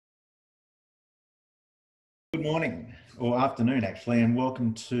Good morning, or afternoon actually, and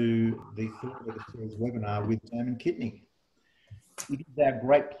welcome to the Thought Leader Series webinar with Damon Kitney. It is our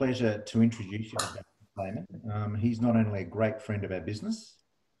great pleasure to introduce you to Damon. He's not only a great friend of our business,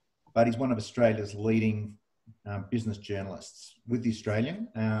 but he's one of Australia's leading business journalists with The Australian,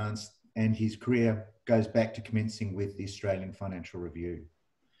 and his career goes back to commencing with the Australian Financial Review.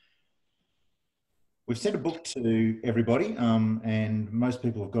 We've sent a book to everybody, and most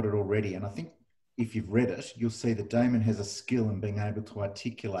people have got it already, and I think if you've read it, you'll see that Damon has a skill in being able to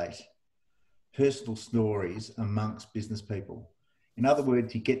articulate personal stories amongst business people. In other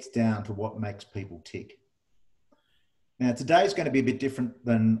words, he gets down to what makes people tick. Now, today's going to be a bit different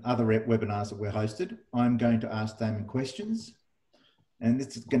than other webinars that we're hosted. I'm going to ask Damon questions, and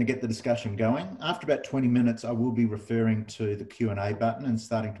this is going to get the discussion going. After about 20 minutes, I will be referring to the Q&A button and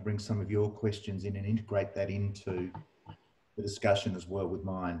starting to bring some of your questions in and integrate that into the discussion as well with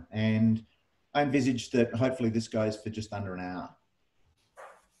mine. And I envisage that hopefully this goes for just under an hour.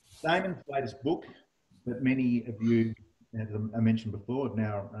 Damon's latest book that many of you, as I mentioned before, have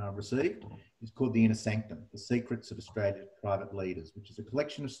now received is called The Inner Sanctum, The Secrets of Australia's Private Leaders, which is a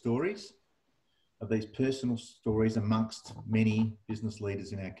collection of stories, of these personal stories amongst many business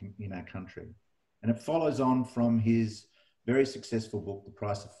leaders in our country. And it follows on from his very successful book, The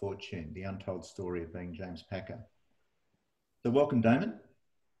Price of Fortune, The Untold Story of Being James Packer. So welcome, Damon.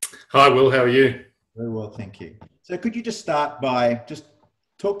 Hi, Will. How are you? Very well, thank you. So could you just start by just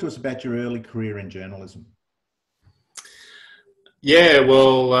talk to us about your early career in journalism? Yeah,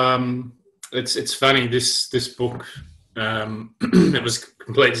 well, it's funny. This book it was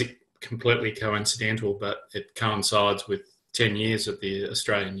completely coincidental, but it coincides with 10 years at the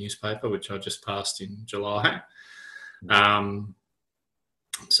Australian newspaper, which I just passed in July.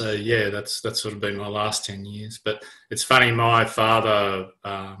 So yeah, that's sort of been my last 10 years. But it's funny, my father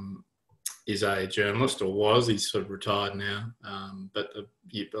is a journalist, or was. He's sort of retired now. But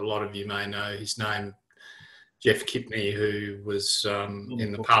a lot of you may know his name, Jeff Kitney, who was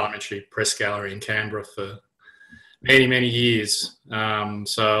in the Parliamentary Press Gallery in Canberra for many, many years.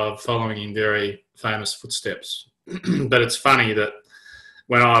 So I'm following in very famous footsteps. But it's funny that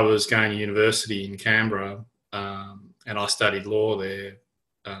when I was going to university in Canberra and I studied law there,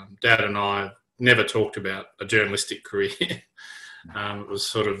 Dad and I never talked about a journalistic career. It was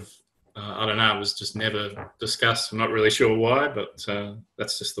sort of, I don't know, it was just never discussed. I'm not really sure why, but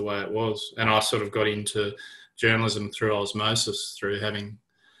that's just the way it was. And I sort of got into journalism through osmosis, through having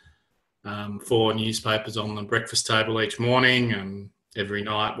 4 newspapers on the breakfast table each morning and every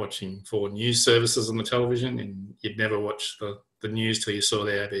night watching 4 news services on the television. And you'd never watch the news till you saw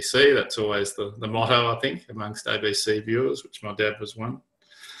the ABC. That's always the motto, I think, amongst ABC viewers, which my dad was one.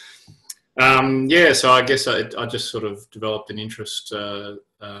 So I guess I just sort of developed an interest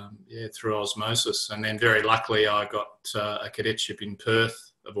through osmosis, and then very luckily I got a cadetship in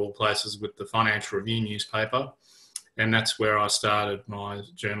Perth, of all places, with the Financial Review newspaper, and that's where I started my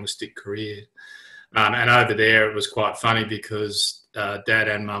journalistic career. And over there it was quite funny because Dad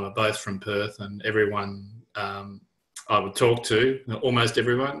and Mum are both from Perth, and everyone I would talk to, almost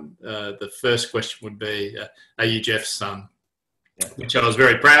everyone, the first question would be, "Are you Jeff's son?" Which I was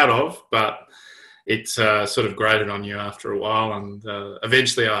very proud of, but it sort of grated on you after a while. And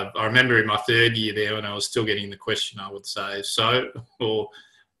eventually I remember in my 3rd year there, when I was still getting the question, I would say, "So," or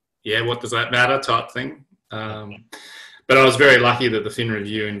 "Yeah, what does that matter?" type thing. But I was very lucky that the Fin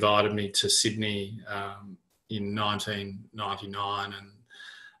Review invited me to Sydney in 1999,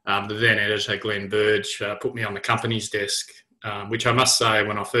 and the then editor, Glenn Burge, put me on the company's desk, which I must say,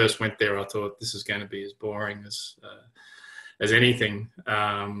 when I first went there, I thought this is going to be as boring as anything.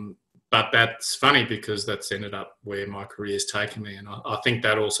 But that's funny because that's ended up where my career's taken me. And I think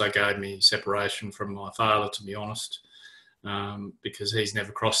that also gave me separation from my father, to be honest, because he's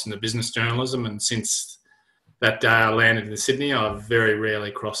never crossed into business journalism. And since that day I landed in Sydney, I've very rarely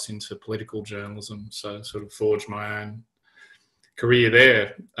crossed into political journalism. So sort of forged my own career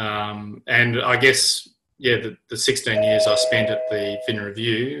there. And I guess, the 16 years I spent at the Fin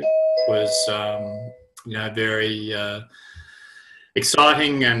Review was, very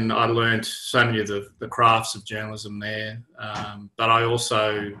exciting, and I learned so many of the crafts of journalism there. But I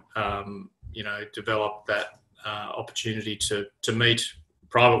also, developed that opportunity to meet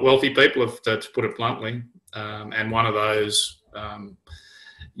private wealthy people, to put it bluntly. And one of those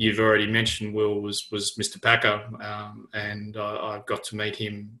you've already mentioned, Will, was Mr. Packer, and I got to meet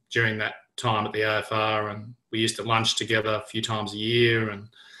him during that time at the AFR, and we used to lunch together a few times a year, and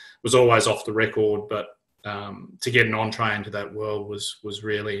was always off the record, but to get an entree into that world was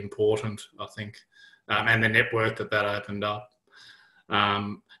really important, I think, and the network that opened up.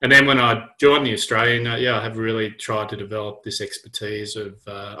 And then when I joined the Australian, I have really tried to develop this expertise of,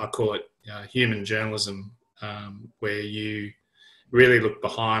 I call it human journalism, where you really look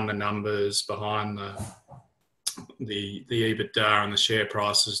behind the numbers, behind the EBITDA and the share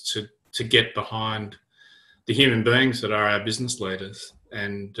prices to get behind the human beings that are our business leaders.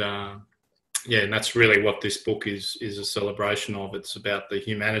 And and that's really what this book is a celebration of. It's about the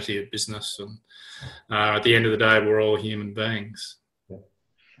humanity of business, and at the end of the day, we're all human beings.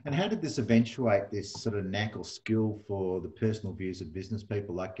 And how did this eventuate this sort of knack or skill for the personal views of business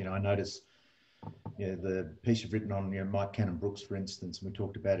people? Like, I noticed the piece you've written on Mike Cannon-Brookes, for instance, and we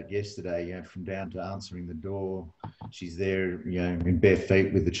talked about it yesterday, from down to answering the door. She's there, in bare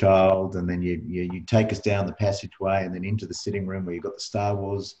feet with the child, and then you take us down the passageway and then into the sitting room where you've got the Star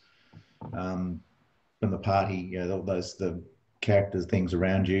Wars from the party, all those, the characters, things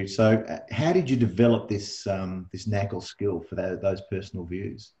around you. So how did you develop this this knack or skill for those personal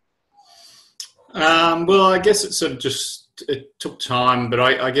views? Well, I guess it took time, but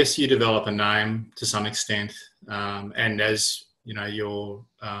I guess you develop a name to some extent, and as your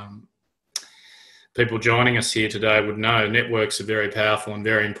people joining us here today would know, networks are very powerful and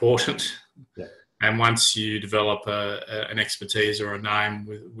very important. Yeah. And once you develop an expertise or a name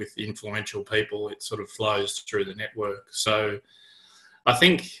with influential people, it sort of flows through the network. So I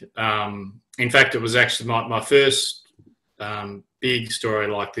think, in fact, it was actually my first big story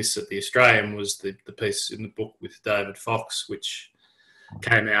like this at the Australian was the piece in the book with David Fox, which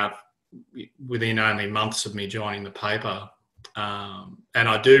came out within only months of me joining the paper. And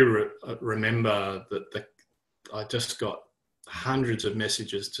I do remember that I just got hundreds of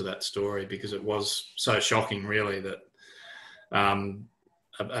messages to that story because it was so shocking, really, that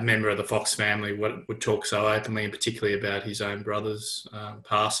a member of the Fox family would talk so openly, and particularly about his own brother's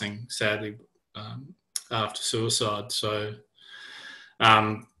passing, sadly, after suicide. So,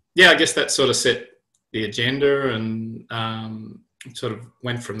 I guess that sort of set the agenda and sort of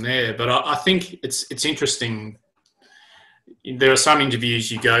went from there. But I think it's interesting. There are some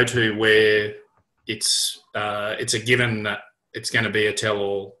interviews you go to where it's a given that it's going to be a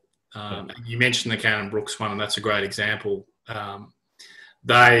tell-all. You mentioned the Cannon-Brookes one, and that's a great example.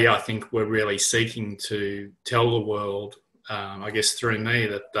 They, I think, were really seeking to tell the world, I guess through me,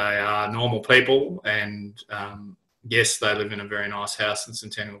 that they are normal people, and yes, they live in a very nice house in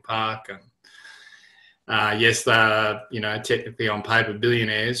Centennial Park, and yes, they're technically on paper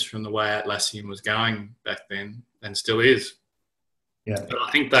billionaires from the way Atlassian was going back then, and still is. Yeah. But I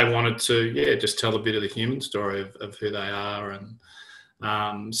think they wanted to, just tell a bit of the human story of who they are.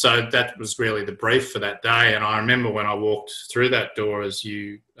 And so that was really the brief for that day. And I remember when I walked through that door, as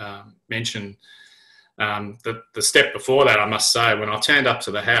you mentioned, the step before that, I must say, when I turned up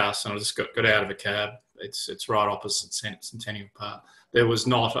to the house and I just got out of a cab, it's right opposite Centennial Park, there was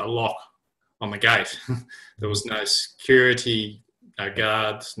not a lock on the gate. There was no security, no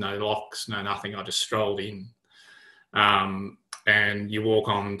guards, no locks, no nothing. I just strolled in. And you walk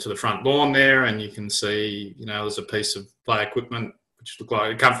on to the front lawn there, and you can see, there's a piece of play equipment which looked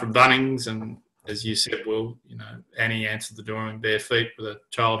like it come from Bunnings. And as you said, Annie answered the door in bare feet with a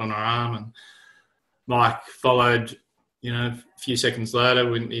child on her arm, and Mike followed, a few seconds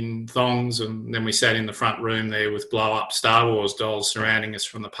later in thongs, and then we sat in the front room there with blow-up Star Wars dolls surrounding us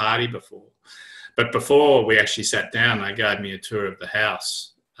from the party before. But before we actually sat down, they gave me a tour of the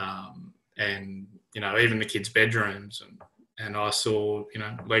house, and even the kids' bedrooms, and I saw,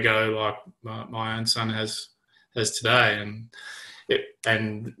 Lego like my own son has today.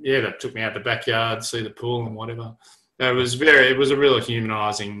 That took me out the backyard, see the pool and whatever. It was a real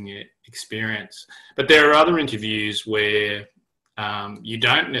humanising experience. But there are other interviews where you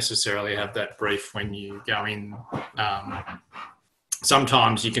don't necessarily have that brief when you go in.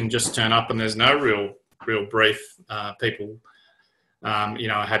 Sometimes you can just turn up and there's no real brief. People,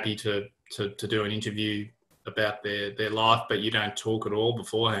 are happy to do an interview about their life, but you don't talk at all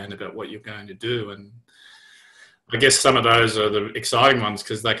beforehand about what you're going to do. And I guess some of those are the exciting ones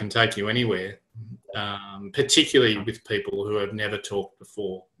because they can take you anywhere, particularly with people who have never talked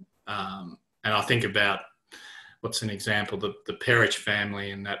before. And I think about, what's an example, the Perich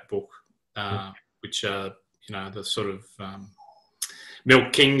family in that book, which are, the sort of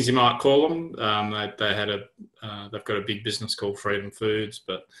milk kings, you might call them. They had they've got a big business called Freedom Foods.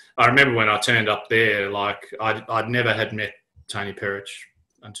 But I remember when I turned up there, like I'd never had met Tony Perich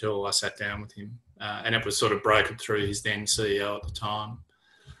until I sat down with him. And it was sort of brokered through his then CEO at the time.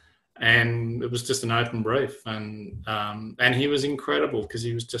 And it was just an open brief. And he was incredible because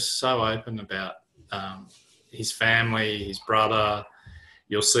he was just so open about his family, his brother.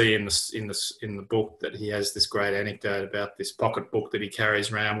 you'll see in the book that he has this great anecdote about this pocket book that he carries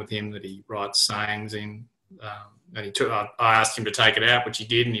around with him that he writes sayings in. And I asked him to take it out, which he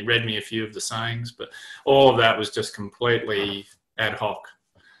did, and he read me a few of the sayings. But all of that was just completely ad hoc.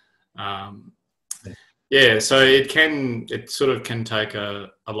 So it sort of can take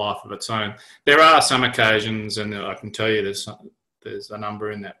a life of its own. There are some occasions, and I can tell you there's a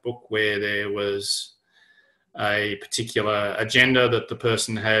number in that book where there was a particular agenda that the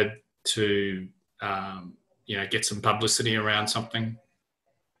person had to, get some publicity around something.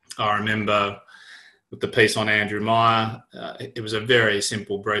 I remember with the piece on Andrew Meyer, it was a very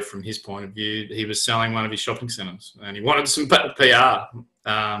simple brief from his point of view. He was selling one of his shopping centres and he wanted some PR.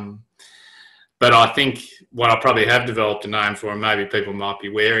 But I think what I probably have developed a name for, and maybe people might be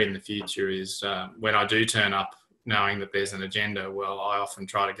wary in the future, is when I do turn up knowing that there's an agenda, well, I often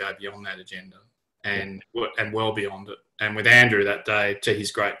try to go beyond that agenda and well beyond it. And with Andrew that day, to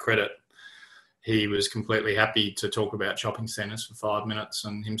his great credit, he was completely happy to talk about shopping centres for 5 minutes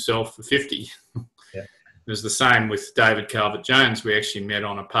and himself for 50. Yeah. It was the same with David Calvert-Jones. We actually met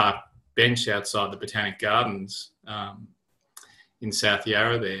on a park bench outside the Botanic Gardens in South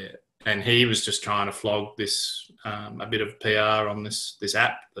Yarra there. And he was just trying to flog this, a bit of PR on this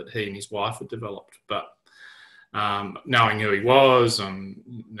app that he and his wife had developed. But knowing who he was and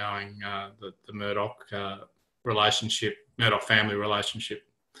knowing the Murdoch Murdoch family relationship,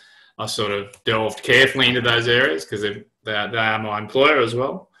 I sort of delved carefully into those areas because they are my employer as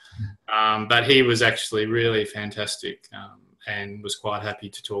well. But he was actually really fantastic and was quite happy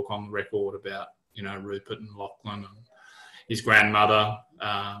to talk on the record about, Rupert and Lachlan and his grandmother,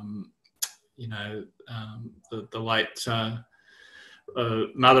 the late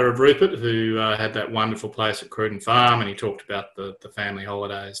mother of Rupert, who had that wonderful place at Cruden Farm, and he talked about the family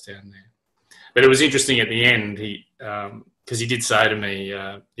holidays down there. But it was interesting at the end, because he did say to me,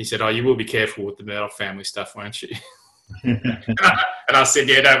 he said, "Oh, you will be careful with the Murdoch family stuff, won't you?" And I said,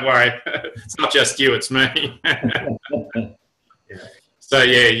 "Yeah, don't worry. It's not just you, it's me." So,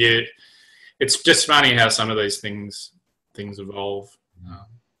 it's just funny how some of these things evolve.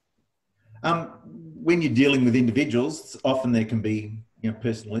 When you're dealing with individuals, often there can be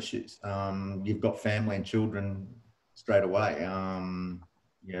personal issues. You've got family and children straight away.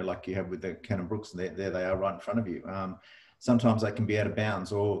 Like you have with the Cannon-Brookes, there they are right in front of you. Sometimes they can be out of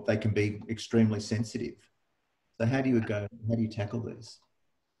bounds, or they can be extremely sensitive. So how do you tackle these?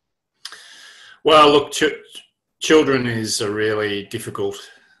 Well, look, children is a really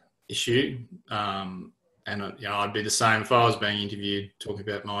difficult issue. And I'd be the same if I was being interviewed talking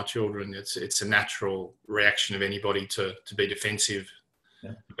about my children. It's a natural reaction of anybody to be defensive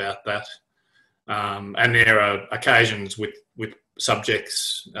about that. And there are occasions with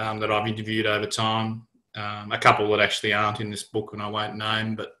subjects that I've interviewed over time, a couple that actually aren't in this book and I won't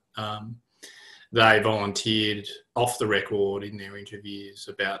name, but they volunteered off the record in their interviews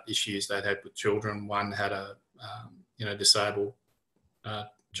about issues they'd had with children. One had a disabled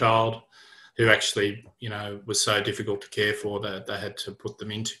child who actually, was so difficult to care for that they had to put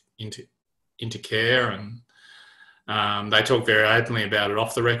them into care. And they talked very openly about it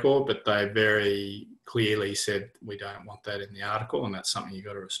off the record, but they very clearly said, we don't want that in the article, and that's something you've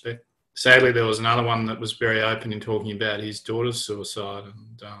got to respect. Sadly, there was another one that was very open in talking about his daughter's suicide,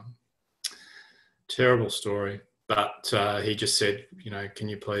 and terrible story. But he just said, can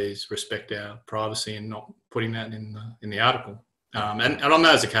you please respect our privacy and not putting that in the article? And on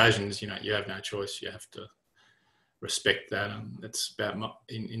those occasions, you have no choice. You have to respect that. It's about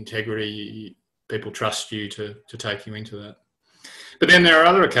integrity. People trust you to take you into that. But then there are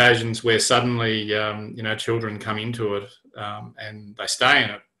other occasions where suddenly, children come into it and they stay in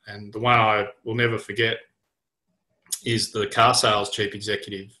it. And the one I will never forget is the car sales chief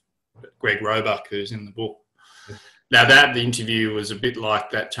executive, Greg Roebuck, who's in the book. Now, the interview was a bit like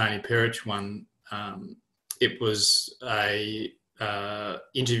that Tony Perich one. It was a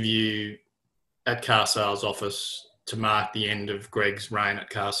interview at car sales office to mark the end of Greg's reign at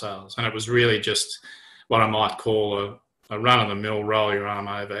car sales. And it was really just what I might call a run-of-the-mill, roll your arm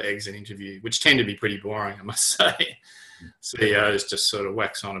over exit interview, which tend to be pretty boring, I must say. CEOs just sort of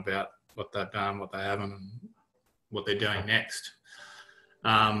wax on about what they've done, what they haven't, and what they're doing next.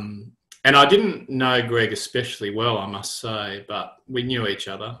 And I didn't know Greg especially well, I must say, but we knew each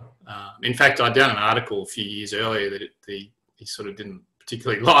other. In fact, I'd done an article a few years earlier that he sort of didn't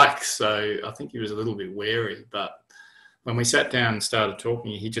particularly like, so I think he was a little bit wary. But when we sat down and started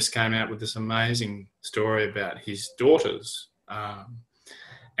talking, he just came out with this amazing story about his daughters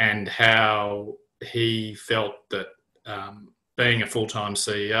and how he felt that being a full-time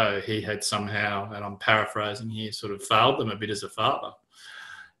CEO, he had somehow, and I'm paraphrasing here, sort of failed them a bit as a father.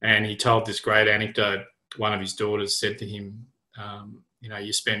 And he told this great anecdote. One of his daughters said to him,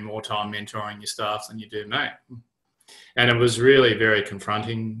 you spend more time mentoring your staff than you do me. And it was really very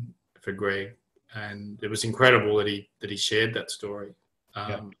confronting for Greg. And it was incredible that he shared that story.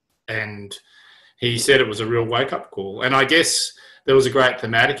 And he said it was a real wake-up call. And I guess there was a great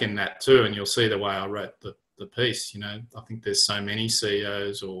thematic in that too. And you'll see the way I wrote the piece. I think there's so many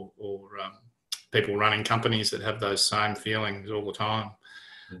CEOs or people running companies that have those same feelings all the time.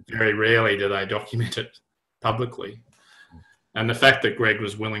 Very rarely do they document it publicly. And the fact that Greg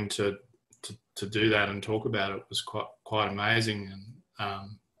was willing to do that and talk about it was quite amazing.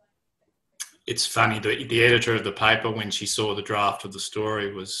 And it's funny that the editor of the paper, when she saw the draft of the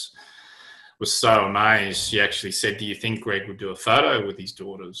story, was so amazed. She actually said, "Do you think Greg would do a photo with his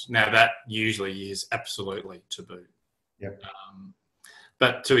daughters?" Now, that usually is absolutely taboo. Yep.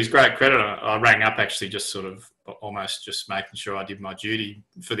 But to his great credit, I rang up actually just sort of almost just making sure I did my duty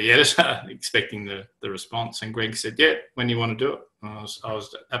for the editor, expecting the response. And Greg said, "Yeah, when you want to do it." And I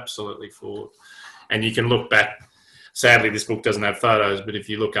was absolutely for it. And you can look back. Sadly, this book doesn't have photos, but if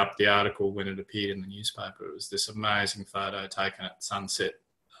you look up the article when it appeared in the newspaper, it was this amazing photo taken at sunset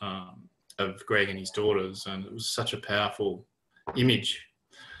of Greg and his daughters. And it was such a powerful image.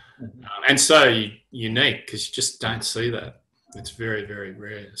 And so unique, because you just don't see that. It's very, very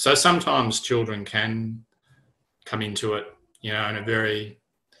rare. So sometimes children can come into it, in a very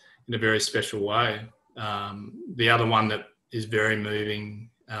special way. The other one that is very moving,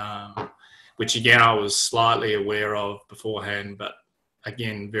 which again I was slightly aware of beforehand, but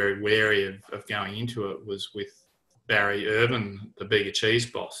again very wary of going into it, was with Barry Irvin, the Bega Cheese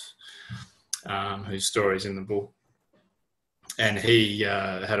boss, whose story's in the book. And he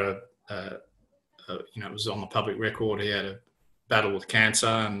had it was on the public record. He had a battle with cancer,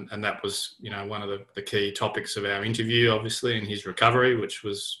 and that was, one of the key topics of our interview, obviously, in his recovery, which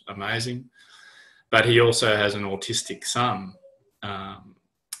was amazing. But he also has an autistic son,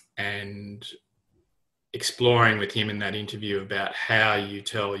 and exploring with him in that interview about how you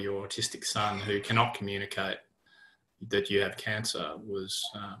tell your autistic son, who cannot communicate, that you have cancer was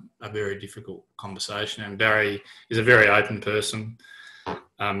a very difficult conversation. And Barry is a very open person,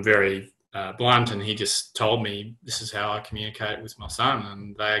 very blunt, and he just told me, this is how I communicate with my son.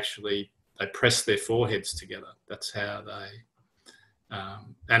 And they press their foreheads together. That's how they,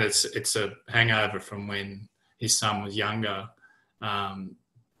 and it's a hangover from when his son was younger.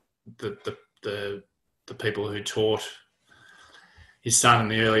 The people who taught his son in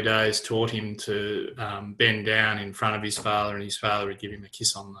the early days taught him to bend down in front of his father, and his father would give him a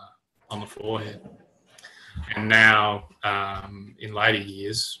kiss on the forehead. And now, in later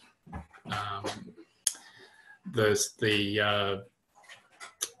years, the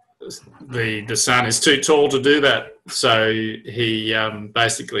son is too tall to do that, so he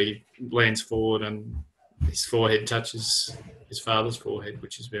basically leans forward and his forehead touches his father's forehead,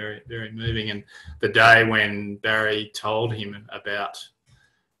 which is very, very moving. And the day when Barry told him about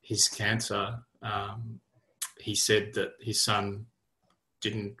his cancer, he said that his son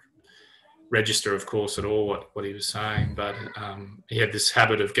didn't register, of course, at all what he was saying, but he had this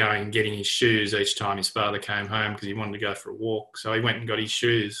habit of going and getting his shoes each time his father came home because he wanted to go for a walk. So he went and got his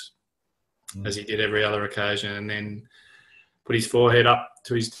shoes, as he did every other occasion, and then put his forehead up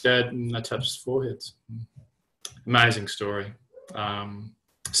to his dad, and they touched his foreheads. Amazing story.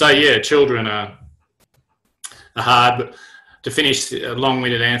 So yeah, children are hard, but to finish a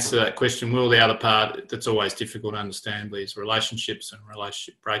long-winded answer to that question, Will, the other part that's always difficult, understandably, is relationships and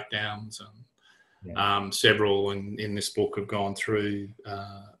relationship breakdowns. And several in this book have gone through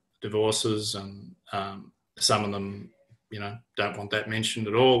divorces, and some of them, don't want that mentioned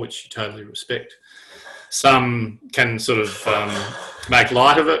at all, which you totally respect. Some can sort of make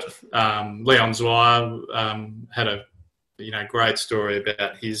light of it. Leon Zwire had a great story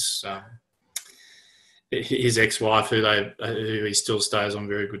about his ex-wife, who he still stays on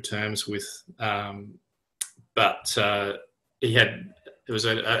very good terms with. But there was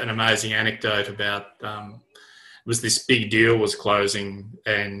an amazing anecdote about it was this big deal was closing,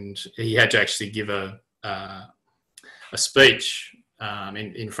 and he had to actually give a speech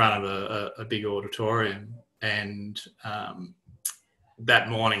in front of a big auditorium. And that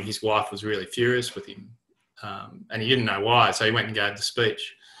morning, his wife was really furious with him. And he didn't know why, so he went and gave the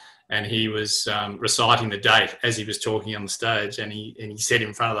speech, and he was reciting the date as he was talking on the stage, and he said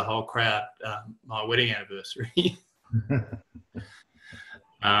in front of the whole crowd, "My wedding anniversary."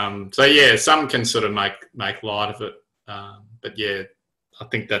 So yeah, some can sort of make light of it, but yeah, I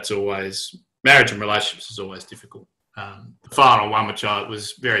think that's always, marriage and relationships is always difficult. The final one, which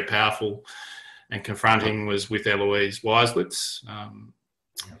was very powerful and confronting, was with Eloise Weislitz.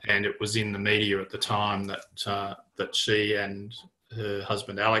 And it was in the media at the time that she and her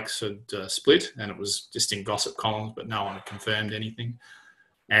husband Alex had split, and it was just in gossip columns, but no one had confirmed anything.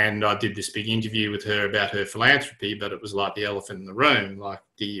 And I did this big interview with her about her philanthropy, but it was like the elephant in the room. Like,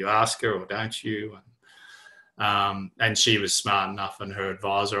 do you ask her or don't you? And she was smart enough, and her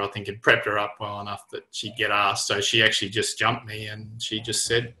advisor, I think, had prepped her up well enough that she'd get asked. So she actually just jumped me, and she just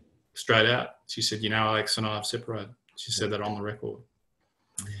said straight out, she said, Alex and I have separated. She said that on the record.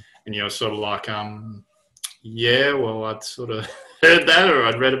 And you're sort of like, yeah, well, I'd sort of heard that, or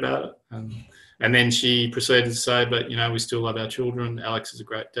I'd read about it. And then she proceeded to say, but, we still love our children. Alex is a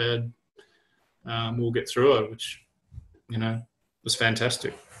great dad. We'll get through it, which, was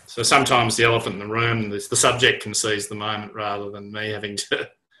fantastic. So sometimes the elephant in the room, the subject can seize the moment rather than me having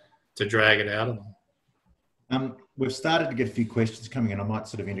to drag it out of them. We've started to get a few questions coming in. I might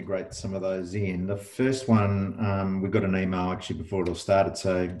sort of integrate some of those in. The first one, we got an email actually before it all started.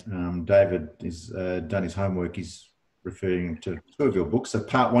 So David has done his homework. He's referring to two of your books. So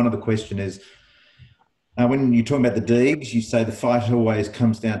part one of the question is, when you're talking about the Deegs, you say the fight always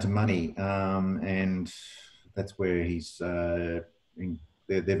comes down to money. And that's where they've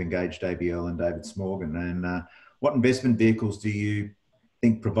engaged ABL and David Smorgan. And what investment vehicles do you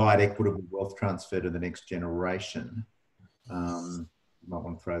think provide equitable wealth transfer to the next generation? You might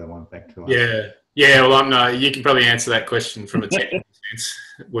want to throw that one back to us. Yeah. Well, you can probably answer that question from a technical sense,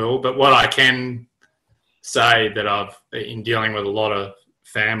 Will. But what I can say that in dealing with a lot of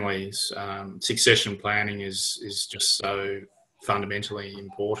families, succession planning is just so fundamentally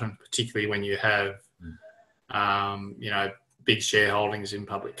important, particularly when you have, big shareholdings in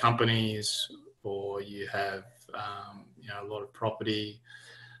public companies, or you have, a lot of property.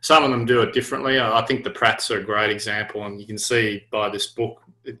 Some of them do it differently. I think the Pratts are a great example, and you can see by this book,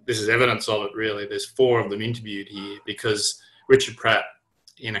 this is evidence of it really. There's 4 of them interviewed here, because Richard Pratt,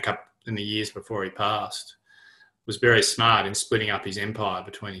 in the years before he passed, was very smart in splitting up his empire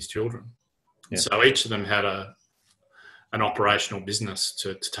between his children. Yeah. So each of them had an operational business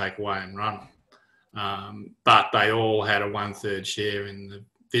to take away and run. But they all had a 1/3 share in the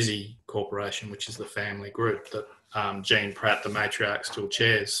Visy Corporation, which is the family group that Jean Pratt, the matriarch, still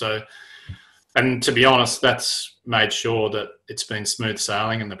chairs. So, and to be honest, that's made sure that it's been smooth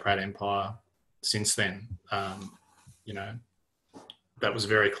sailing in the Pratt empire since then. That was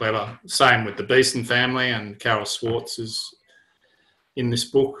very clever. Same with the Beeson family, and Carol Schwartz is in this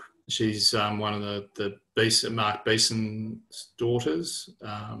book. She's one of the Mark Beeson's daughters,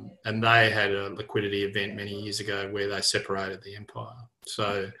 and they had a liquidity event many years ago where they separated the empire.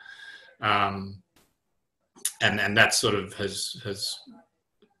 So, and that sort of has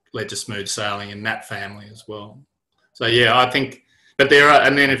led to smooth sailing in that family as well. So yeah, I think, but there are,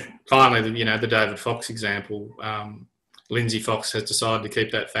 and then finally, the David Fox example, Lindsay Fox has decided to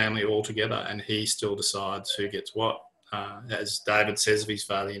keep that family all together, and he still decides who gets what. As David says of his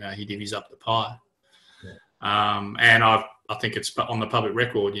father, he divvies up the pie. Yeah. And I think it's on the public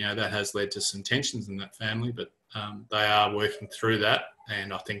record, that has led to some tensions in that family, but they are working through that,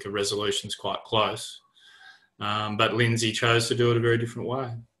 and I think a resolution's quite close. But Lindsay chose to do it a very different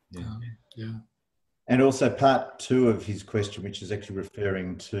way. Yeah. And also part 2 of his question, which is actually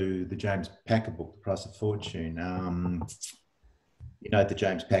referring to the James Packer book, The Price of Fortune. That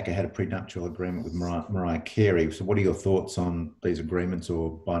James Packer had a prenuptial agreement with Mariah Carey. So what are your thoughts on these agreements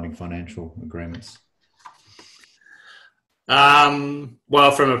or binding financial agreements?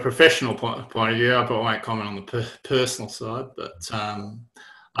 Well, from a professional point of view, I probably won't comment on the personal side, but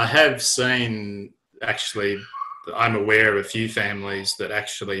I have seen, actually, I'm aware of a few families that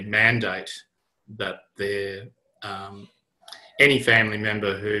actually mandate that any family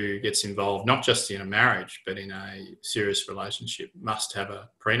member who gets involved, not just in a marriage, but in a serious relationship, must have a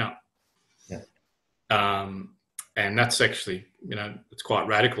prenup. Yeah. And that's actually, it's quite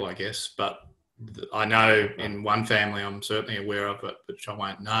radical, I guess. But I know in one family, I'm certainly aware of it, which I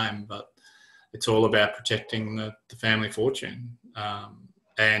won't name, but it's all about protecting the family fortune.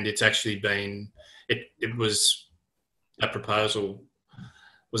 And it's actually been, it was a proposal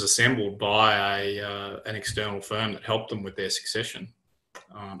was assembled by an external firm that helped them with their succession,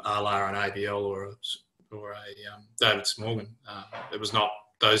 a la an ABL or a David Smorgan. It was not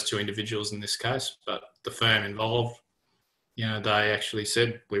those 2 individuals in this case, but the firm involved, they actually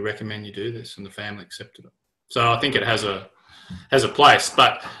said, we recommend you do this, and the family accepted it. So I think it has a place,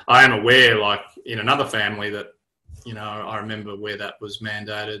 but I am aware, like in another family that, I remember where that was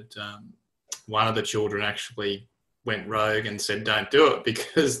mandated, one of the children actually went rogue and said, don't do it,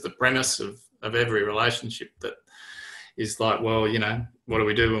 because the premise of every relationship that is like, well, what do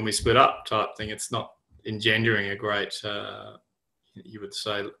we do when we split up type thing? It's not engendering a great, you would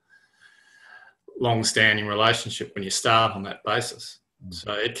say, long-standing relationship when you start on that basis.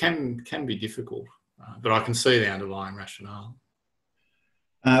 So it can be difficult, but I can see the underlying rationale.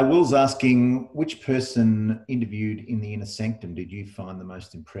 Will's asking, which person interviewed in the Inner Sanctum did you find the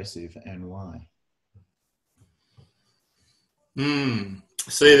most impressive and why?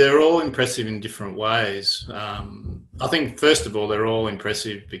 See, they're all impressive in different ways. I think, first of all, they're all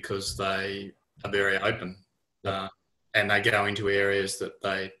impressive because they are very open, and they go into areas that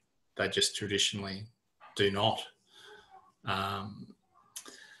they just traditionally do not.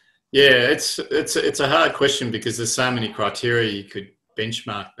 It's a hard question because there's so many criteria you could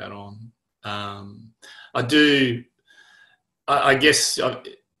benchmark that on. I guess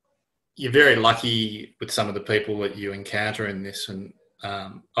you're very lucky with some of the people that you encounter in this, and I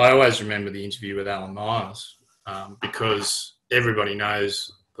always remember the interview with Alan Myers because everybody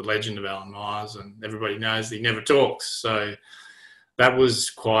knows the legend of Alan Myers and everybody knows that he never talks. So that was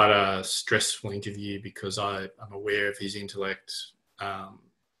quite a stressful interview because I'm aware of his intellect,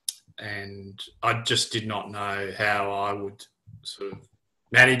 and I just did not know how I would sort of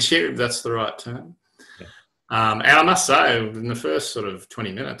manage him, if that's the right term. Yeah. And I must say, in the first sort of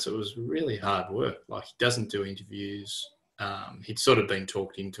 20 minutes, it was really hard work. Like, he doesn't do interviews. He'd sort of been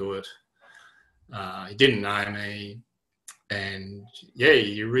talked into it. He didn't know me. And, yeah,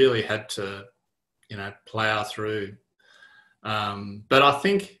 you really had to, plough through. But I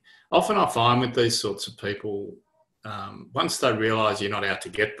think often I find with these sorts of people, once they realise you're not out to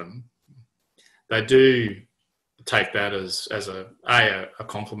get them, they do take that as a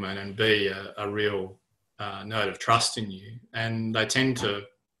compliment, and B, a real note of trust in you, and they tend to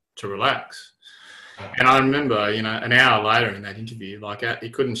relax. And I remember, an hour later in that interview, he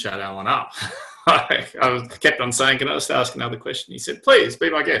couldn't shut Alan up. I kept on saying, "Can I just ask another question?" He said, "Please,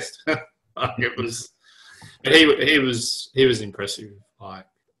 be my guest." It was, but he was impressive.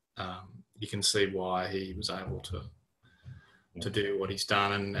 You can see why he was able to do what he's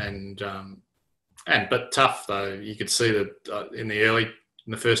done, but tough though. You could see that in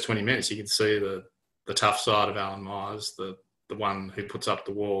the first 20 minutes, you could see the tough side of Alan Myers, the one who puts up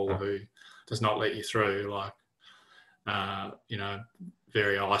the wall, who does not let you through,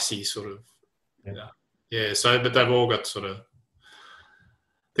 very icy sort of. So, but they've all got sort of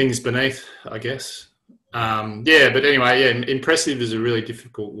things beneath, I guess. But anyway, impressive is a really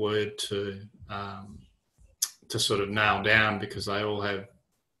difficult word to sort of nail down because they all have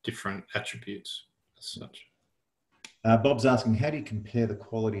different attributes as such. Bob's asking, how do you compare the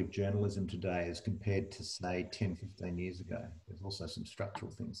quality of journalism today as compared to, say, 10, 15 years ago? There's also some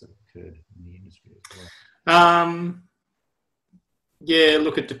structural things that have occurred in the industry as well.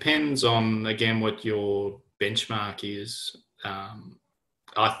 Look, it depends on, again, what your benchmark is. I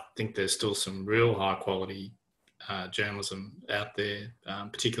think there's still some real high quality journalism out there,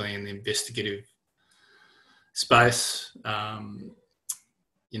 particularly in the investigative space. That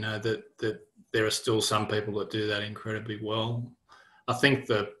there are still some people that do that incredibly well. I think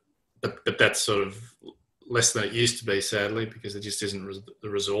but that's sort of less than it used to be, sadly, because there just isn't the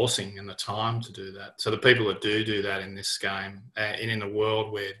resourcing and the time to do that. So the people that do that in this game, and in a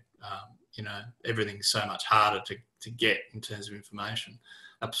world where everything's so much harder to get in terms of information,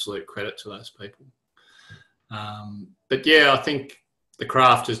 absolute credit to those people. I think the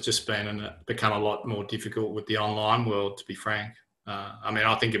craft has just become a lot more difficult with the online world, to be frank.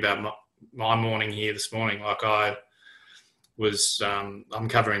 I think about my morning here this morning. I was, I'm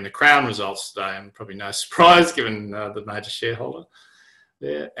covering the Crown results today, and probably no surprise given the major shareholder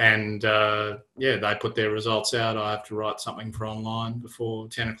there. And they put their results out. I have to write something for online before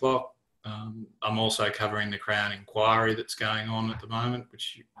 10 o'clock. I'm also covering the Crown inquiry that's going on at the moment,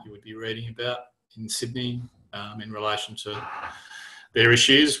 which you would be reading about in Sydney in relation to their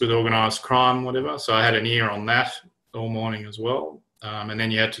issues with organised crime, whatever. So I had an ear on that all morning as well. And then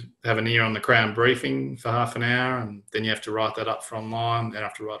you had to have an ear on the Crown briefing for half an hour, and then you have to write that up for online, then I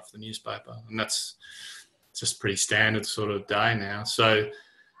have to write for the newspaper. And that's just pretty standard sort of day now. So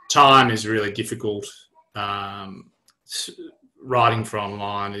time is really difficult. Writing for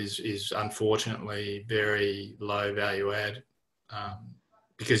online is unfortunately very low value add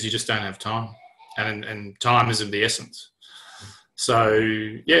because you just don't have time, and time is of the essence. So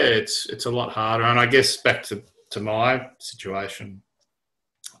it's a lot harder. And I guess back to my situation,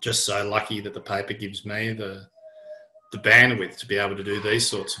 just so lucky that the paper gives me the bandwidth to be able to do these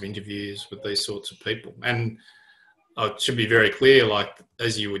sorts of interviews with these sorts of people. And I should be very clear,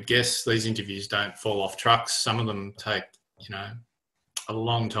 as you would guess, these interviews don't fall off trucks. Some of them take, a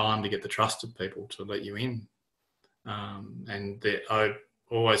long time to get the trust of people to let you in. And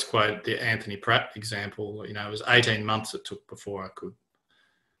always quote the Anthony Pratt example. You know, it was 18 months it took before I could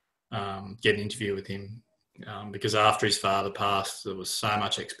get an interview with him, because after his father passed, there was so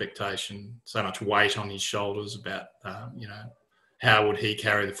much expectation, so much weight on his shoulders about, you know, how would he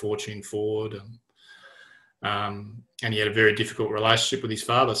carry the fortune forward, and he had a very difficult relationship with his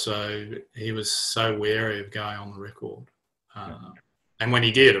father, so he was so wary of going on the record. And when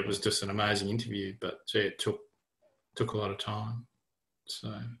he did, it was just an amazing interview, but it took a lot of time.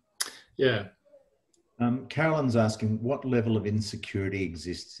 So, yeah. Carolyn's asking, what level of insecurity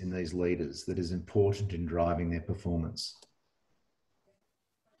exists in these leaders that is important in driving their performance?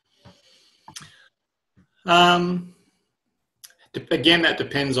 Again, that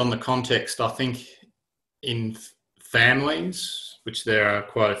depends on the context. I think in families, which there are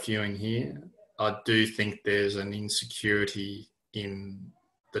quite a few in here, I do think there's an insecurity in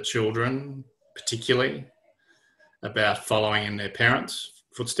the children, particularly, about following in their parents'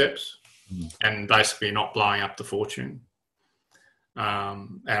 footsteps and basically not blowing up the fortune.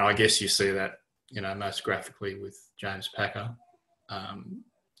 And I guess you see that, you know, most graphically with James Packer.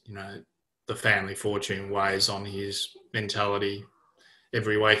 You know, the family fortune weighs on his mentality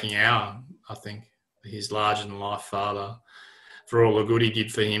every waking hour. I think his larger-than-life father, for all the good he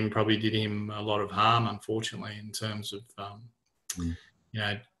did for him, probably did him a lot of harm, unfortunately, in terms of, you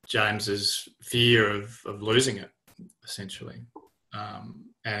know, James's fear of losing it, essentially.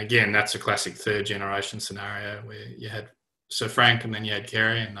 And again, that's a classic third-generation scenario where you had Sir Frank and then you had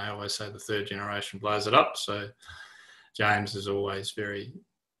Kerry, and they always say the third generation blows it up. So James is always very,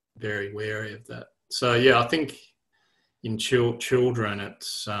 very wary of that. So, yeah, I think in children,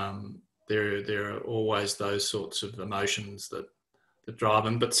 it's there are always those sorts of emotions that drive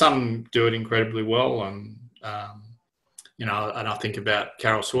them, but some do it incredibly well. And, you know, and I think about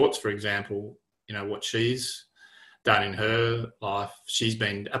Carol Schwartz, for example, you know, what she's done in her life. She's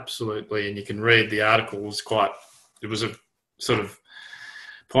been absolutely, and you can read the articles it was a sort of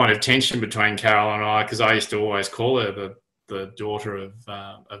point of tension between Carol and I, because I used to always call her the daughter of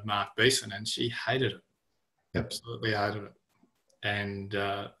Mark Beeson, and she hated it. Absolutely hated it. And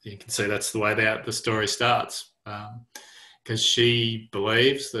you can see that's the way the story starts, because she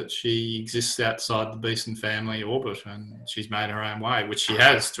believes that she exists outside the Beeson family orbit, and she's made her own way, which she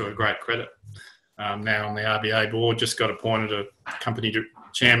has, to her great credit. Now on the RBA board, just got appointed a company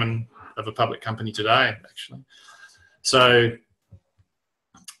chairman of a public company today, actually. So,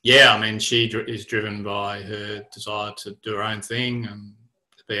 yeah, I mean, she is driven by her desire to do her own thing and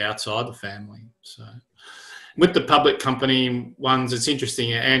to be outside the family. So, with the public company ones, it's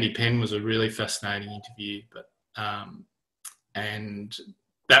interesting. Andy Penn was a really fascinating interview, but and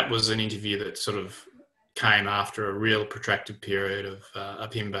that was an interview that sort of came after a real protracted period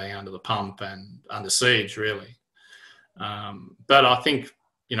of him being under the pump and under siege, really. But I think,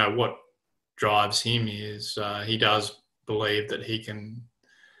 you know, what drives him is he does believe that he can,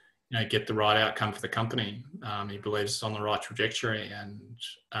 you know, get the right outcome for the company. He believes it's on the right trajectory, and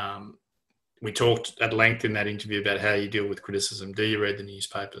we talked at length in that interview about how you deal with criticism. Do you read the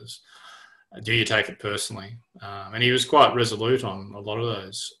newspapers? Do you take it personally? And he was quite resolute on a lot of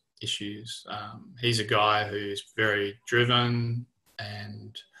those issues. He's a guy who's very driven,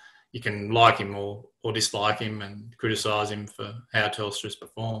 and you can like him or dislike him and criticise him for how Telstra's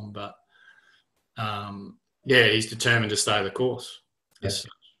performed, but yeah, he's determined to stay the course. Yes.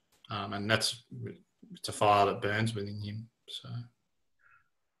 And it's a fire that burns within him. So,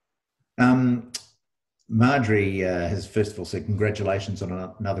 Marjorie has first of all said congratulations on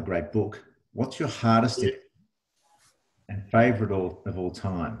another great book. What's your hardest and favourite of all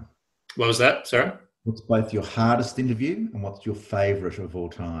time? What was that, sorry? What's both your hardest interview and what's your favourite of all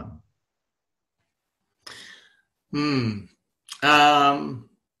time?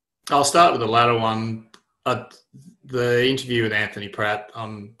 I'll start with the latter one. The interview with Anthony Pratt,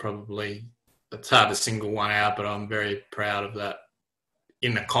 it's hard to single one out, but I'm very proud of that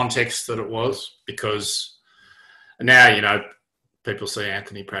in the context that it was, because now, you know, people see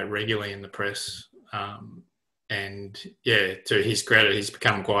Anthony Pratt regularly in the press. And yeah, to his credit, he's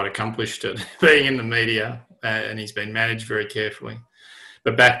become quite accomplished at being in the media, and he's been managed very carefully.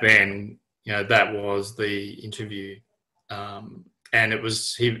 But back then, you know, that was the interview. And it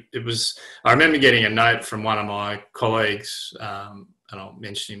was, I remember getting a note from one of my colleagues, and I'll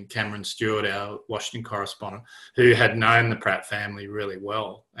mention him, Cameron Stewart, our Washington correspondent, who had known the Pratt family really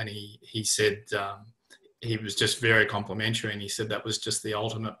well. And he said, he was just very complimentary, and he said that was just the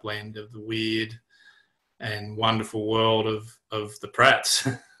ultimate blend of the weird and wonderful world of the Pratts,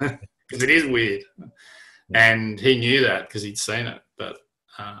 because it is weird. And he knew that because he'd seen it. But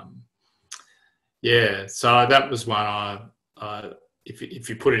yeah, so that was one I if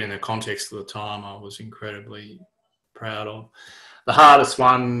you put it in the context of the time, I was incredibly proud of. The hardest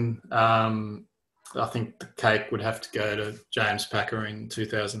one, I think the cake would have to go to James Packer in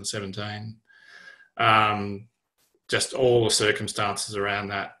 2017. Just all the circumstances around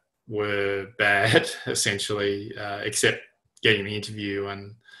that were bad, essentially, except getting the interview.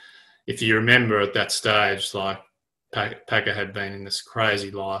 And if you remember at that stage, like Packer had been in this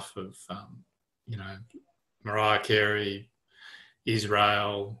crazy life of, Mariah Carey,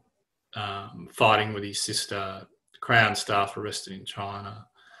 Israel, fighting with his sister, Crown staff arrested in China,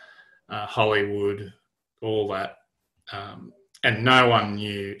 Hollywood, all that. And no one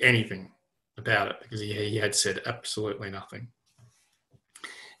knew anything about it because he had said absolutely nothing.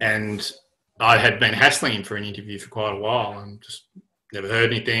 And I had been hassling him for an interview for quite a while and just never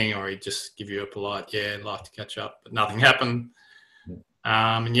heard anything, or he'd just give you a polite, yeah, I'd like to catch up, but nothing happened.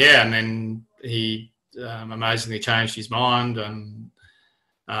 And then he amazingly changed his mind, and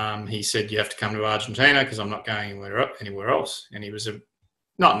he said, you have to come to Argentina because I'm not going anywhere else. And he was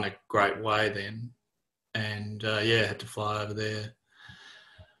not in a great way then. And had to fly over there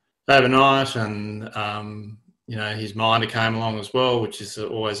overnight, and his minder came along as well, which is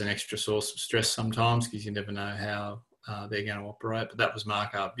always an extra source of stress sometimes because you never know how they're going to operate. But that was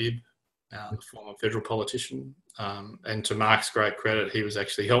Mark Arbib, the former federal politician. And to Mark's great credit, he was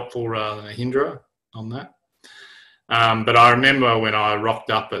actually helpful rather than a hinderer on that. But I remember when I rocked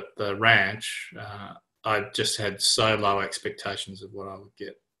up at the ranch, I just had so low expectations of what I would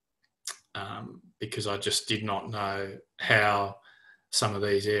get because I just did not know how some of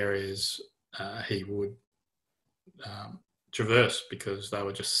these areas he would traverse because they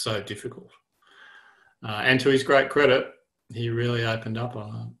were just so difficult. And to his great credit, he really opened up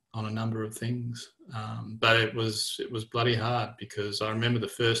on a number of things. But it was bloody hard because I remember the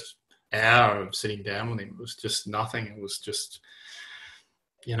first hour of sitting down with him, it was just nothing. It was just,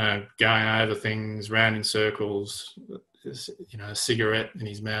 going over things, round in circles, a cigarette in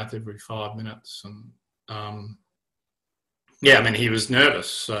his mouth every 5 minutes. And he was nervous.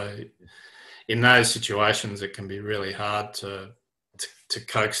 So in those situations, it can be really hard to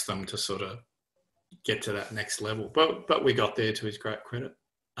coax them to sort of get to that next level. But we got there to his great credit.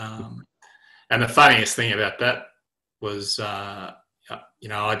 And the funniest thing about that was, I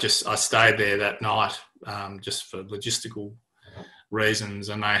stayed there that night just for logistical reasons,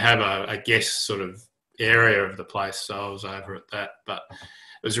 and they have a guest sort of area of the place, so I was over at that. But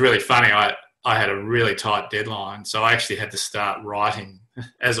it was really funny. I had a really tight deadline, so I actually had to start writing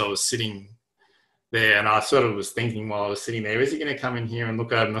as I was sitting there, and I sort of was thinking while I was sitting there, is he going to come in here and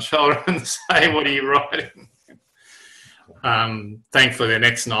look over my shoulder and say, what are you writing? Thankfully, the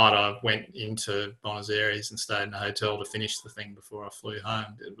next night I went into Buenos Aires and stayed in a hotel to finish the thing before I flew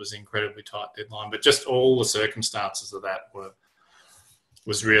home. It was an incredibly tight deadline, but just all the circumstances of that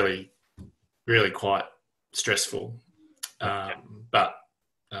was really, really quite stressful. And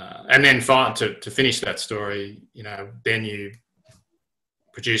then to finish that story, then you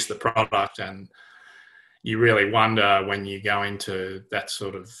produce the product, and you really wonder when you go into that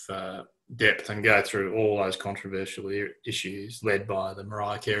sort of depth and go through all those controversial issues led by the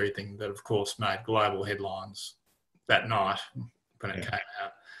Mariah Carey thing that, of course, made global headlines that night when it came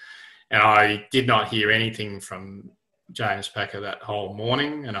out. And I did not hear anything from James Packer that whole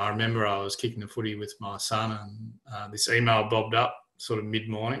morning. And I remember I was kicking the footy with my son, and this email bobbed up sort of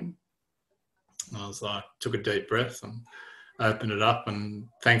mid-morning. And I was like, took a deep breath and opened it up, and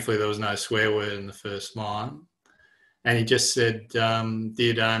thankfully there was no swear word in the first line. And he just said,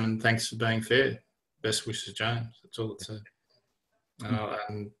 dear Damon, thanks for being fair. Best wishes, James. That's all it said.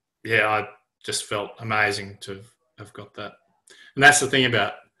 I just felt amazing to have got that. And that's the thing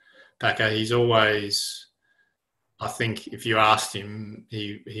about Packer. He's always, I think if you asked him,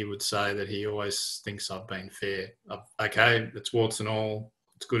 he would say that he always thinks I've been fair. Okay, it's warts and all.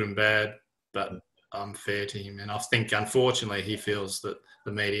 It's good and bad, but I'm fair to him. And I think, unfortunately, he feels that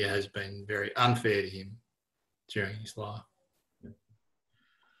the media has been very unfair to him during his life.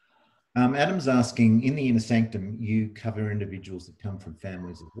 Adam's asking, in the Inner Sanctum, you cover individuals that come from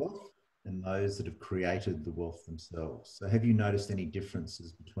families of wealth and those that have created the wealth themselves. So have you noticed any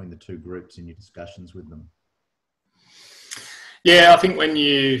differences between the two groups in your discussions with them? Yeah, I think when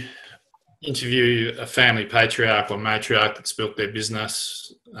you interview a family patriarch or matriarch that's built their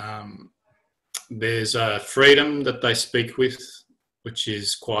business, there's a freedom that they speak with, which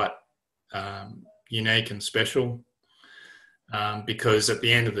is quite unique and special, because at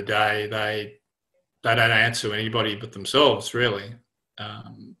the end of the day, they don't answer anybody but themselves, really.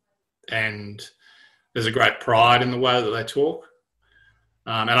 And there's a great pride in the way that they talk.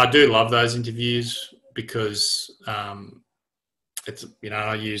 And I do love those interviews because it's,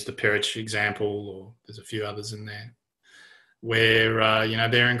 I use the Perich example, or there's a few others in there, where,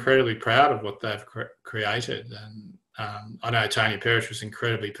 they're incredibly proud of what they've created. And I know Tony Perich was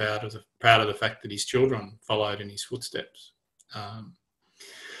incredibly proud of the fact that his children followed in his footsteps.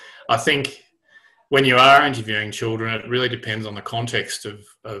 I think when you are interviewing children, it really depends on the context of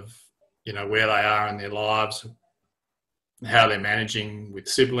where they are in their lives, how they're managing with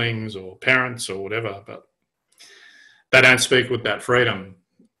siblings or parents or whatever. But they don't speak with that freedom,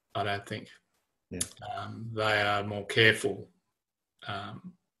 I don't think. Yeah. They are more careful.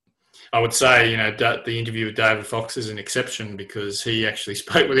 I would say, the interview with David Fox is an exception, because he actually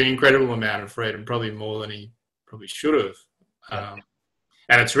spoke with an incredible amount of freedom, probably more than he probably should have. Yeah.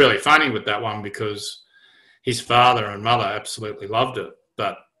 And it's really funny with that one, because his father and mother absolutely loved it.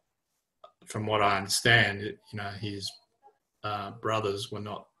 But from what I understand, his brothers were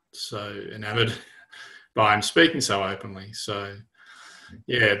not so enamoured by him speaking so openly. So,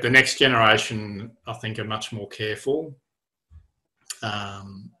 yeah, the next generation, I think, are much more careful. But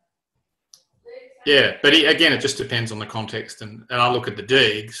again, it just depends on the context. And I look at the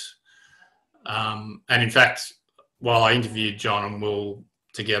Deegs, and in fact, while I interviewed John and Will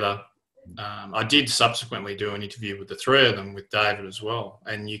together, I did subsequently do an interview with the three of them, with David as well.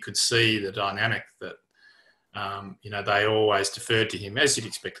 And you could see the dynamic that, they always deferred to him, as you'd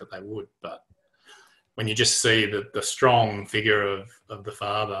expect that they would. But when you just see the strong figure of the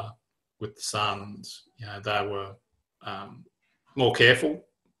father with the sons, they were more careful.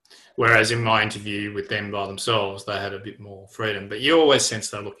 Whereas in my interview with them by themselves, they had a bit more freedom. But you always sense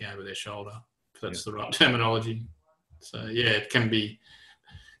they're looking over their shoulder, if that's the right terminology. So, yeah, it can be.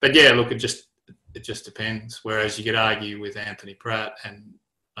 But, yeah, look, it just depends. Whereas you could argue with Anthony Pratt and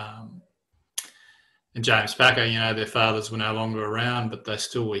James Packer, their fathers were no longer around, but they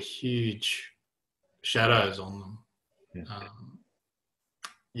still were huge shadows on them.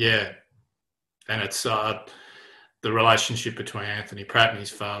 And it's the relationship between Anthony Pratt and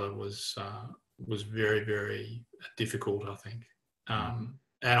his father was very, very difficult, I think. And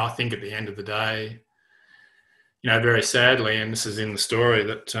I think at the end of the day, very sadly, and this is in the story,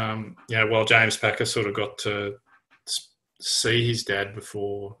 that while James Packer sort of got to see his dad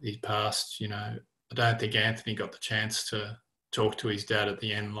before he passed, I don't think Anthony got the chance to talk to his dad at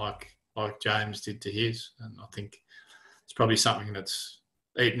the end like James did to his. And I think it's probably something that's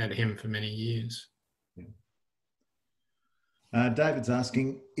eaten at him for many years. David's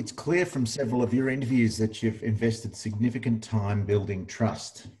asking, it's clear from several of your interviews that you've invested significant time building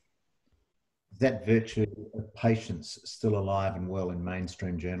trust. Is that virtue of patience still alive and well in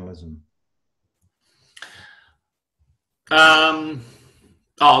mainstream journalism?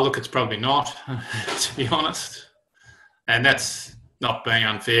 Look, it's probably not, to be honest. And that's not being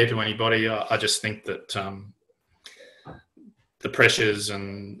unfair to anybody. I just think that the pressures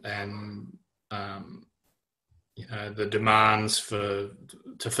and the demands to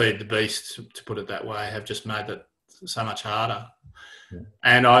feed the beast, to put it that way, have just made it so much harder. Yeah.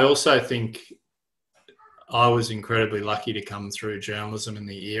 And I also think I was incredibly lucky to come through journalism in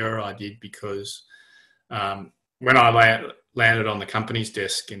the era I did, because when I landed on the company's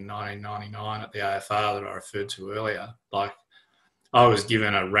desk in 1999 at the AFR that I referred to earlier, I was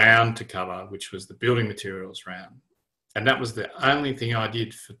given a round to cover, which was the building materials round. And that was the only thing I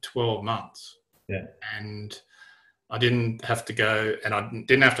did for 12 months. Yeah. And I didn't have to go, and I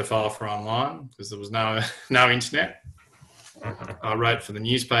didn't have to file for online because there was no internet. I wrote for the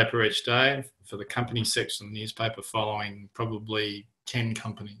newspaper each day, for the company section of the newspaper, following probably 10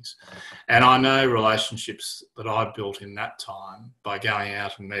 companies. And I know relationships that I built in that time by going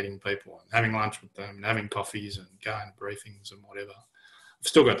out and meeting people and having lunch with them and having coffees and going to briefings and whatever. I've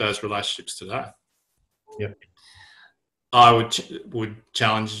still got those relationships today. Yep. I would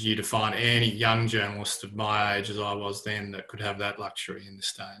challenge you to find any young journalist of my age as I was then that could have that luxury in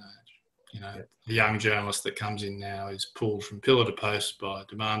this day and age. Yep. The young journalist that comes in now is pulled from pillar to post by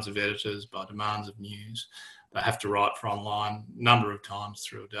demands of editors, by demands of news. They have to write for online a number of times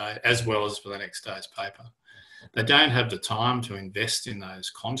through a day, as well as for the next day's paper. They don't have the time to invest in those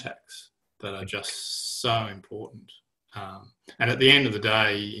contacts that are just so important. And at the end of the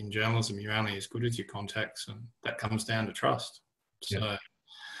day, in journalism, you're only as good as your contacts, and that comes down to trust. So,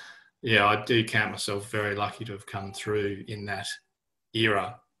 yeah, I do count myself very lucky to have come through in that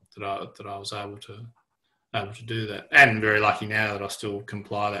era that I was able to do that, and very lucky now that I still can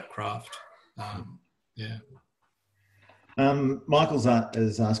ply that craft. Michael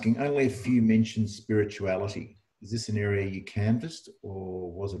is asking, only a few mentioned spirituality. Is this an area you canvassed, or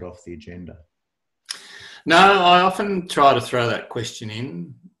was it off the agenda? No, I often try to throw that question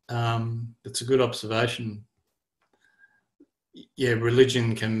in. It's a good observation. yeah,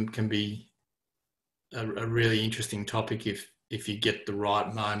 religion can be a really interesting topic if you get the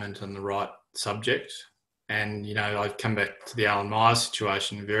right moment and the right subject. And, you know, I'd come back to the Alan Myers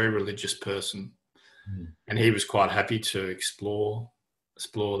situation, a very religious person, and he was quite happy to explore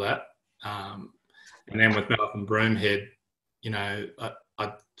that. And then with Malcolm Broomhead, you know,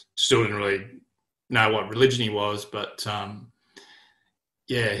 I still didn't really know what religion he was, but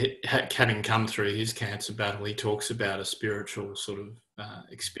having come through his cancer battle, he talks about a spiritual sort of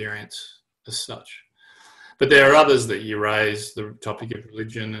experience as such. But there are others that you raise the topic of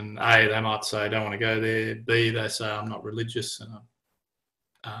religion, and A, they might say, I don't want to go there. B, they say, I'm not religious. And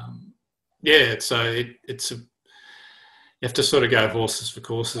it's you have to sort of go horses for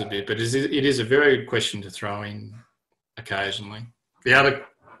courses a bit, but it is a very good question to throw in occasionally. The other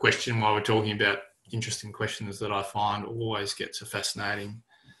question, while we're talking about interesting questions that I find always gets a fascinating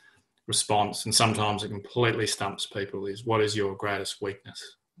response, and sometimes it completely stumps people, is what is your greatest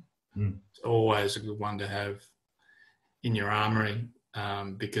weakness? It's always a good one to have in your armoury,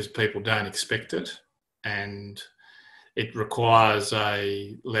 because people don't expect it, and it requires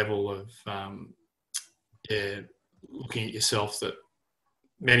a level of looking at yourself that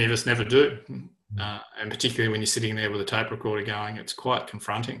many of us never do, and particularly when you're sitting there with a tape recorder going, it's quite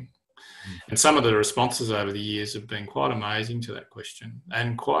confronting. And some of the responses over the years have been quite amazing to that question,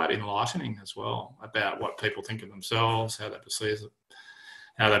 and quite enlightening as well, about what people think of themselves, how they perceive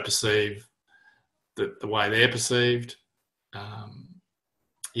the way they're perceived.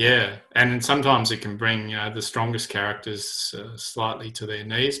 And sometimes it can bring the strongest characters slightly to their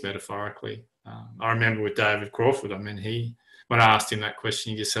knees, metaphorically. I remember with David Crawford, I mean, when I asked him that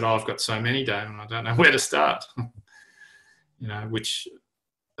question, he just said, I've got so many, Damon, I don't know where to start. You know, which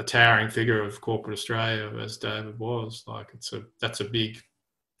a towering figure of corporate Australia, as David was, like, that's a big,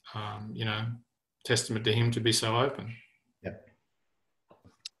 testament to him to be so open. Yep.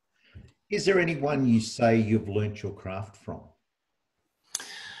 Is there anyone you say you've learnt your craft from?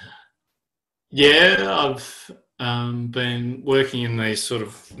 Yeah, I've been working in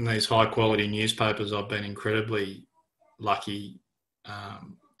these high quality newspapers. I've been incredibly lucky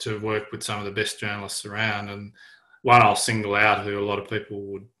to work with some of the best journalists around, and one I'll single out who a lot of people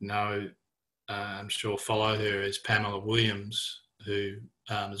would know, I'm sure follow her, is Pamela Williams, who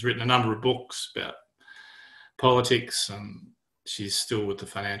has written a number of books about politics, and she's still with the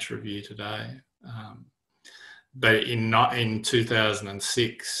Financial Review today. But in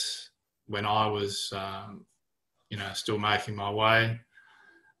 2006, when I was, still making my way,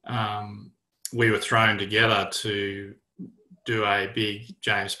 we were thrown together to do a big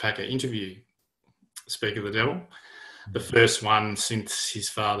James Packer interview, Speak of the Devil. The first one since his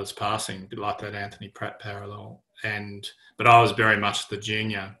father's passing, a bit like that Anthony Pratt parallel. But I was very much the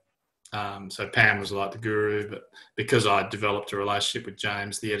junior. So Pam was like the guru, but because I developed a relationship with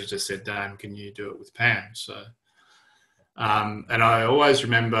James, the editor said, Dame, can you do it with Pam? So, and I always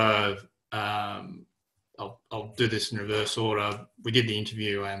remember, I'll do this in reverse order. We did the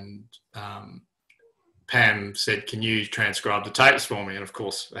interview, and Pam said, can you transcribe the tapes for me? And of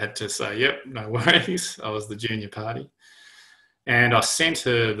course I had to say, yep, no worries. I was the junior party. And I sent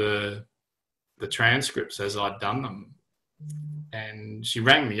her the transcripts as I'd done them. And she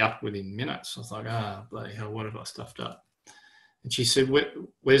rang me up within minutes. I was like, bloody hell, what have I stuffed up? And she said,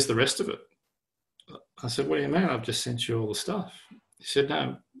 where's the rest of it? I said, what do you mean? I've just sent you all the stuff. She said,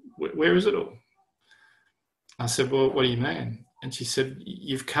 no, where is it all? I said, well, what do you mean? And she said,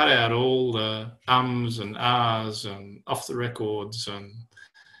 you've cut out all the ums and ahs and off the records and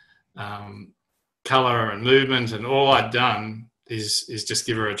colour and movement, and all I'd done is just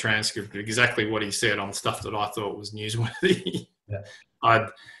give her a transcript of exactly what he said on stuff that I thought was newsworthy. Yeah.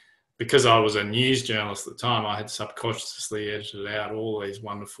 Because I was a news journalist at the time, I had subconsciously edited out all these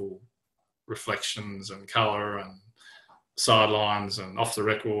wonderful reflections and colour and sidelines and off the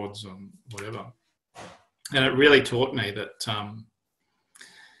records and whatever. And it really taught me that,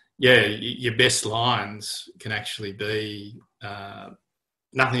 your best lines can actually be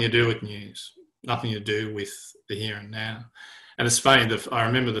nothing to do with news, nothing to do with the here and now. And it's funny, I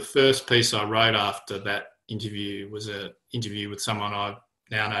remember the first piece I wrote after that interview was an interview with someone I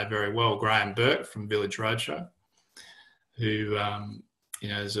now know very well, Graham Burke from Village Roadshow, who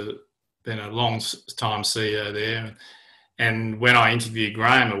has been a long time CEO there. And when I interviewed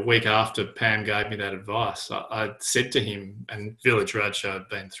Graham a week after Pam gave me that advice, I said to him, and Village Roadshow had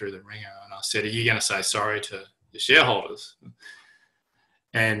been through the ringer, and I said, are you going to say sorry to the shareholders?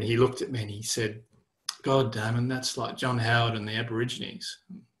 And he looked at me and he said, God, Damon, that's like John Howard and the Aborigines.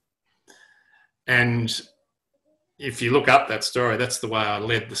 And if you look up that story, that's the way I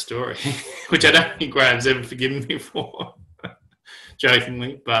led the story, which I don't think Graham's ever forgiven me for.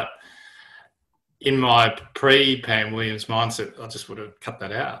 jokingly, but in my pre-Pam Williams mindset, I just would have cut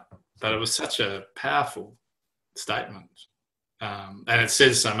that out. But it was such a powerful statement. And it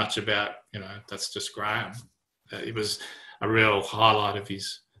says so much about, that's just Graham. It was a real highlight of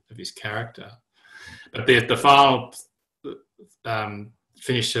his character. But the final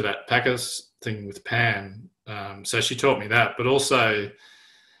finish to that Packers thing with Pam, so she taught me that, but also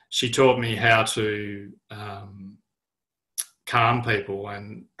she taught me how to calm people.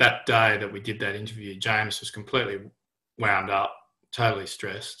 And that day that we did that interview, James was completely wound up, totally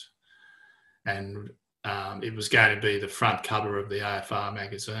stressed. And it was going to be the front cover of the AFR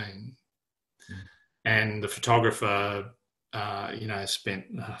magazine. And the photographer, spent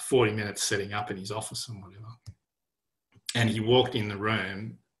 40 minutes setting up in his office and whatever. And he walked in the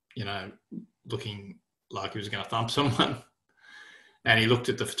room, looking like he was going to thump someone. And he looked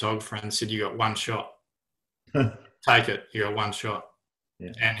at the photographer and said, "You got one shot. Take it. You got one shot."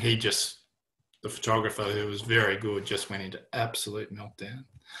 Yeah. And the photographer, who was very good, just went into absolute meltdown.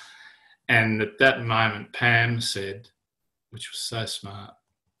 And at that moment, Pam said, which was so smart,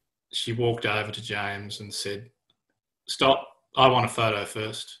 she walked over to James and said, "Stop, I want a photo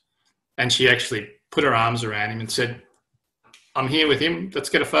first." And she actually put her arms around him and said, "I'm here with him, let's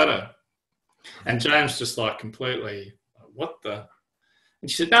get a photo." And James just like completely, what the? And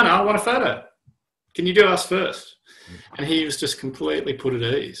she said, no, I want a photo. Can you do us first? And he was just completely put at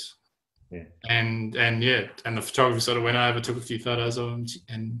ease. Yeah. And the photographer sort of went over, took a few photos of him,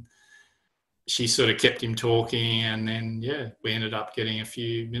 and she sort of kept him talking, and then, we ended up getting a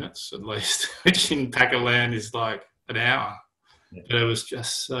few minutes at least, which in Packerland is like an hour. Yeah. But it was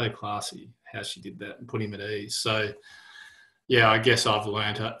just so classy how she did that and put him at ease. So, I guess I've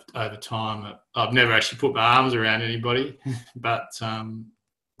learned over time that I've never actually put my arms around anybody, but,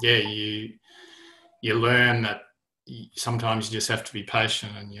 you learn that sometimes you just have to be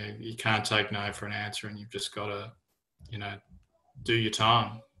patient, and you can't take no for an answer, and you've just got to, do your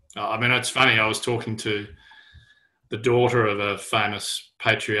time. I mean, it's funny, I was talking to the daughter of a famous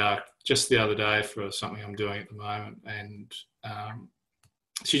patriarch just the other day for something I'm doing at the moment, and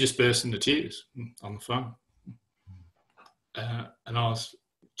she just burst into tears on the phone. And I was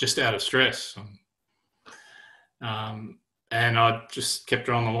just out of stress. And I just kept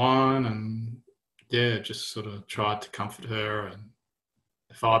her on the line and, just sort of tried to comfort her. And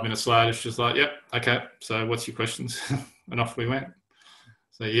 5 minutes later, she was like, "Yep, okay, so what's your questions?" And off we went.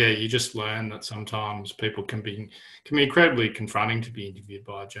 So, you just learn that sometimes people can be incredibly confronting to be interviewed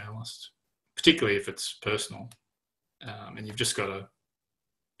by a journalist, particularly if it's personal. And you've just got to,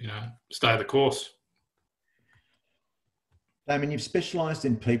 stay the course. Damon, you've specialised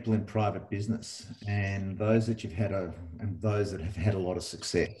in people in private business and those that you've had and those that have had a lot of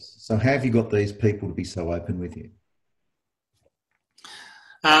success. So how have you got these people to be so open with you?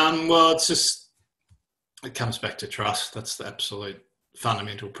 Well, it comes back to trust. That's the absolute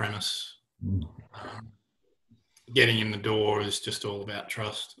fundamental premise. Getting in the door is just all about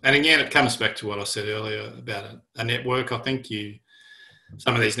trust. And again, it comes back to what I said earlier about a network. I think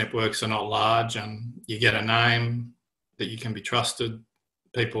some of these networks are not large, and you get a name that you can be trusted.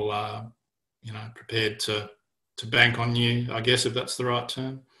 People are, prepared to bank on you, I guess, if that's the right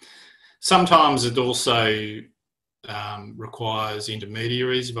term. Sometimes it also requires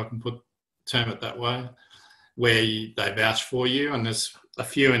intermediaries, if I can term it that way, where they vouch for you. And there's a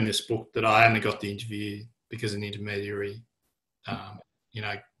few in this book that I only got the interview because an intermediary,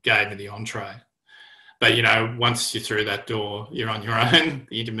 gave me the entree. But, once you're through that door, you're on your own.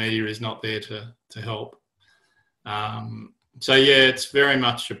 The intermediary is not there to help. It's very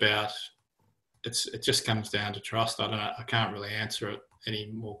much about, it just comes down to trust. I don't know, I can't really answer it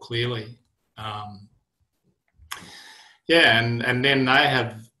any more clearly. And then they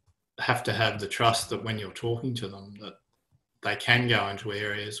have to have the trust that when you're talking to them, that they can go into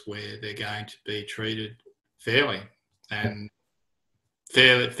areas where they're going to be treated fairly, and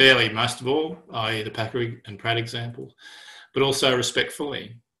fairly most of all, i.e. the Packer and Pratt example, but also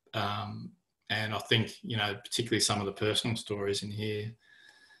respectfully. And I think, particularly some of the personal stories in here,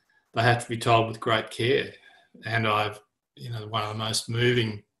 they have to be told with great care. And one of the most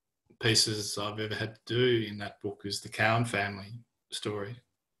moving pieces I've ever had to do in that book is the Cowan family story,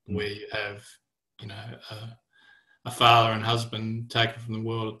 where you have, a father and husband taken from the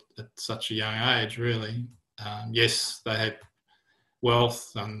world at such a young age, really. Yes, they had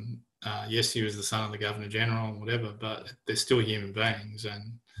wealth, and yes, he was the son of the Governor General and whatever, but they're still human beings.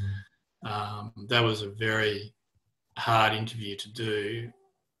 And that was a very hard interview to do,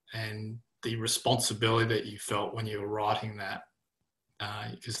 and the responsibility that you felt when you were writing that,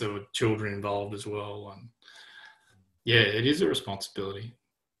 because there were children involved as well, and Yeah, it is a responsibility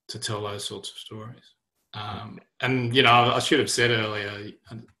to tell those sorts of stories. And, you know, I should have said earlier,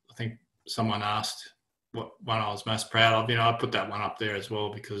 I think someone asked what one I was most proud of. You know, I put that one up there as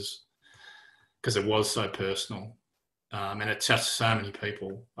well because it was so personal. And it touched so many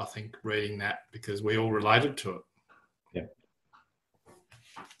people, I think, reading that, because we all related to it. Yeah.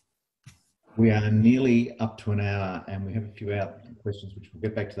 We are nearly up to an hour, and we have a few questions, which we'll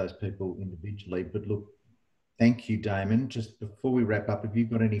get back to those people individually. But look, thank you, Damon. Just before we wrap up, have you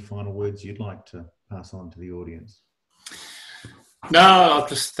got any final words you'd like to pass on to the audience? No, I'll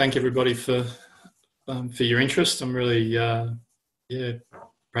just thank everybody for your interest. I'm really,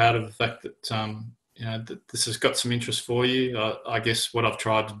 proud of the fact that, you know, that this has got some interest for you. I guess what I've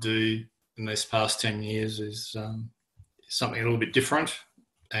tried to do in these past 10 years is something a little bit different.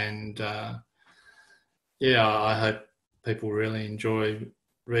 And, I hope people really enjoy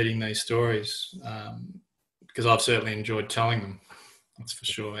reading these stories, because I've certainly enjoyed telling them, that's for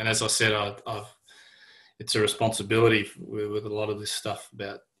sure. And as I said, it's a responsibility with a lot of this stuff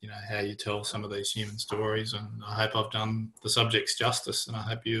about, you know, how you tell some of these human stories. And I hope I've done the subjects justice, and I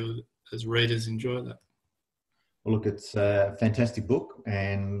hope you as readers enjoy that. Well, look, it's a fantastic book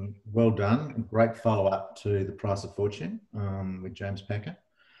and well done. Great follow-up to The Price of Fortune with James Packer.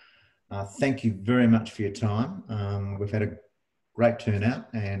 Thank you very much for your time. We've had a great turnout,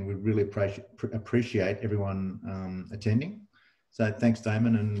 and we really appreciate everyone attending. So thanks,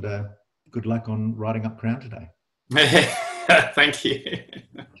 Damon, and good luck on writing up Crown today. Thank you.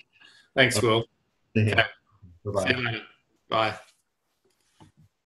 Thanks, Will. Yeah. Okay. Bye-bye. Bye.